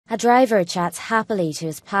A driver chats happily to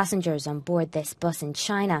his passengers on board this bus in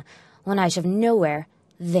China, when out of nowhere,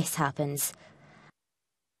 this happens.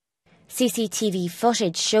 CCTV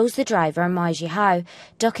footage shows the driver, Ma Jihao,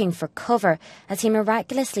 ducking for cover as he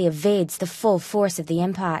miraculously evades the full force of the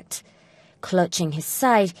impact. Clutching his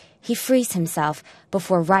side, he frees himself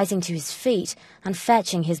before rising to his feet and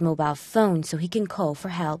fetching his mobile phone so he can call for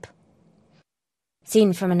help.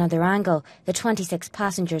 Seen from another angle, the 26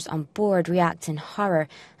 passengers on board react in horror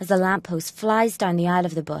as the lamppost flies down the aisle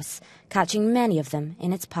of the bus, catching many of them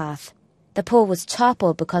in its path. The pole was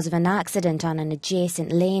toppled because of an accident on an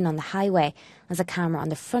adjacent lane on the highway, as a camera on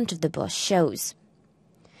the front of the bus shows.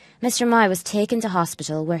 Mr. Mai was taken to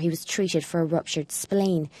hospital where he was treated for a ruptured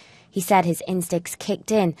spleen. He said his instincts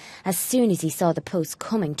kicked in as soon as he saw the post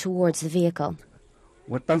coming towards the vehicle.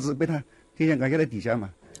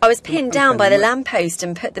 I was pinned down by the lamppost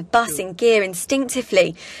and put the bus in gear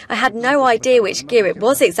instinctively. I had no idea which gear it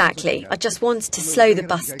was exactly. I just wanted to slow the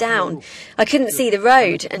bus down. I couldn't see the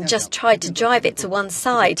road and just tried to drive it to one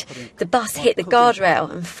side. The bus hit the guardrail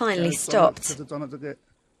and finally stopped.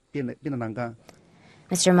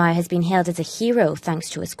 Mr. Mai has been hailed as a hero thanks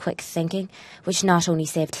to his quick thinking, which not only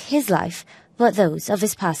saved his life, but those of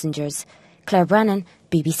his passengers. Claire Brennan,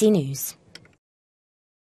 BBC News.